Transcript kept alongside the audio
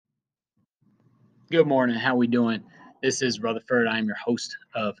Good morning. How we doing? This is Rutherford. I'm your host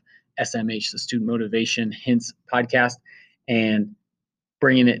of SMH, the Student Motivation Hints podcast, and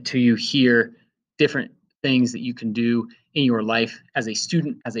bringing it to you here, different things that you can do in your life as a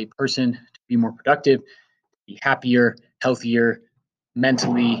student, as a person, to be more productive, be happier, healthier,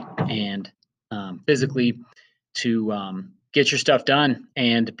 mentally and physically, to get your stuff done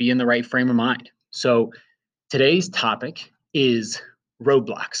and be in the right frame of mind. So today's topic is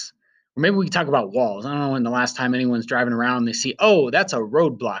roadblocks. Or maybe we can talk about walls. I don't know when the last time anyone's driving around and they see, oh, that's a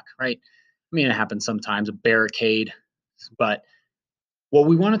roadblock, right? I mean, it happens sometimes, a barricade. But what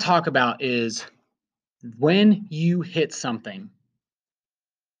we want to talk about is when you hit something,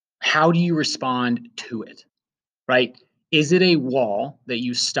 how do you respond to it, right? Is it a wall that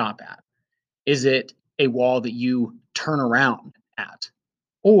you stop at? Is it a wall that you turn around at?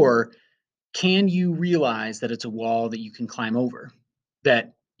 Or can you realize that it's a wall that you can climb over,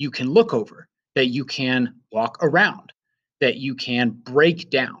 that you can look over, that you can walk around, that you can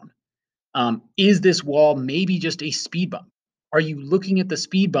break down? Is this wall maybe just a speed bump? Are you looking at the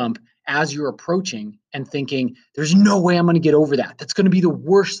speed bump as you're approaching and thinking, there's no way I'm going to get over that? That's going to be the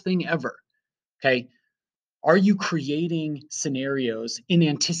worst thing ever. Okay. Are you creating scenarios in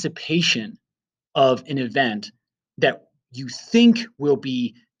anticipation of an event that you think will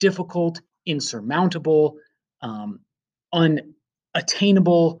be difficult, insurmountable, um,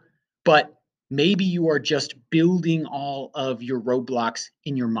 unattainable, but maybe you are just building all of your roadblocks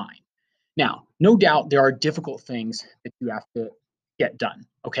in your mind? Now, no doubt there are difficult things that you have to get done,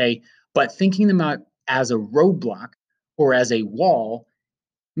 okay? But thinking them out as a roadblock or as a wall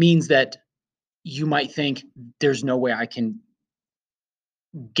means that you might think there's no way I can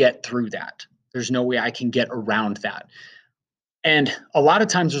get through that. There's no way I can get around that. And a lot of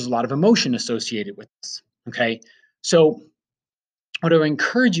times there's a lot of emotion associated with this. Okay. So, what I would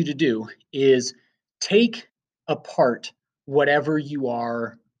encourage you to do is take apart whatever you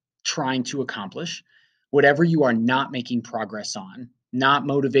are trying to accomplish, whatever you are not making progress on, not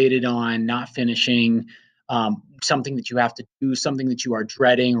motivated on, not finishing, something that you have to do, something that you are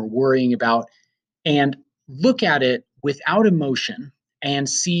dreading or worrying about, and look at it without emotion and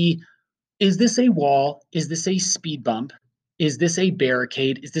see, is this a wall? Is this a speed bump? Is this a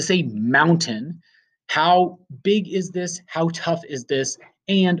barricade? Is this a mountain? How big is this? How tough is this?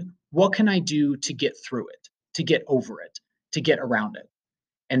 And what can I do to get through it, to get over it, to get around it?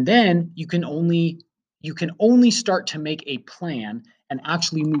 And then you can only start to make a plan and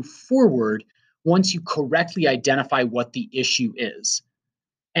actually move forward once you correctly identify what the issue is.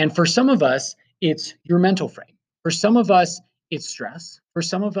 And for some of us, it's your mental frame. For some of us, it's stress. For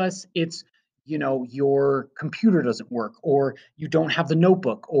some of us, it's, your computer doesn't work, or you don't have the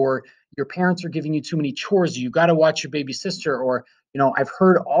notebook, or your parents are giving you too many chores. You got to watch your baby sister, or, I've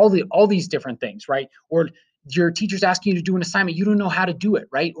heard all these different things, right? Or your teacher's asking you to do an assignment, you don't know how to do it,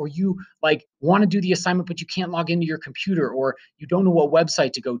 right? Or you like want to do the assignment, but you can't log into your computer, or you don't know what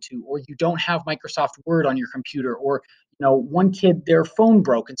website to go to, or you don't have Microsoft Word on your computer, or one kid, their phone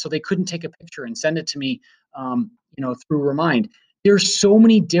broke, and so they couldn't take a picture and send it to me, through Remind. There's so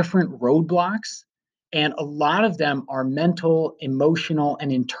many different roadblocks, and a lot of them are mental, emotional,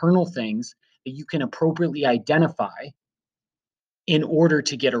 and internal things that you can appropriately identify in order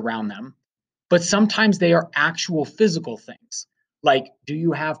to get around them. But sometimes they are actual physical things. Like, do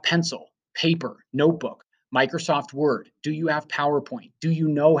you have pencil, paper, notebook, Microsoft Word? Do you have PowerPoint? Do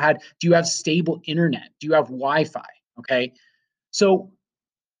you have stable internet? Do you have Wi-Fi? Okay. So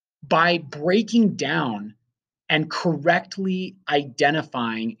by breaking down and correctly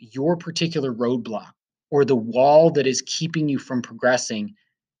identifying your particular roadblock or the wall that is keeping you from progressing,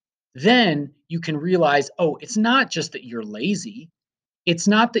 then you can realize, oh, it's not just that you're lazy. It's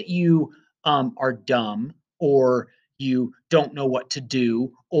not that you are dumb, or you don't know what to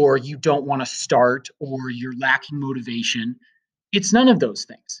do, or you don't want to start, or you're lacking motivation. It's none of those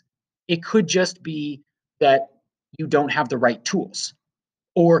things. It could just be that you don't have the right tools,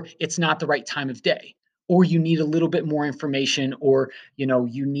 or it's not the right time of day, or you need a little bit more information, or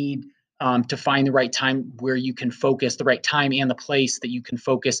you need to find the right time where you can focus, the right time and the place that you can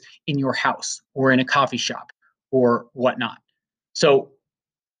focus in your house or in a coffee shop or whatnot. So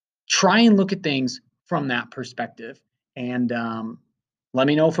try and look at things from that perspective, and let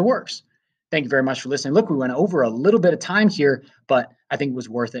me know if it works. Thank you very much for listening. Look, we went over a little bit of time here, but I think it was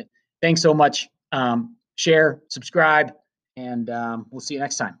worth it. Thanks so much. Share, subscribe, and we'll see you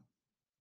next time.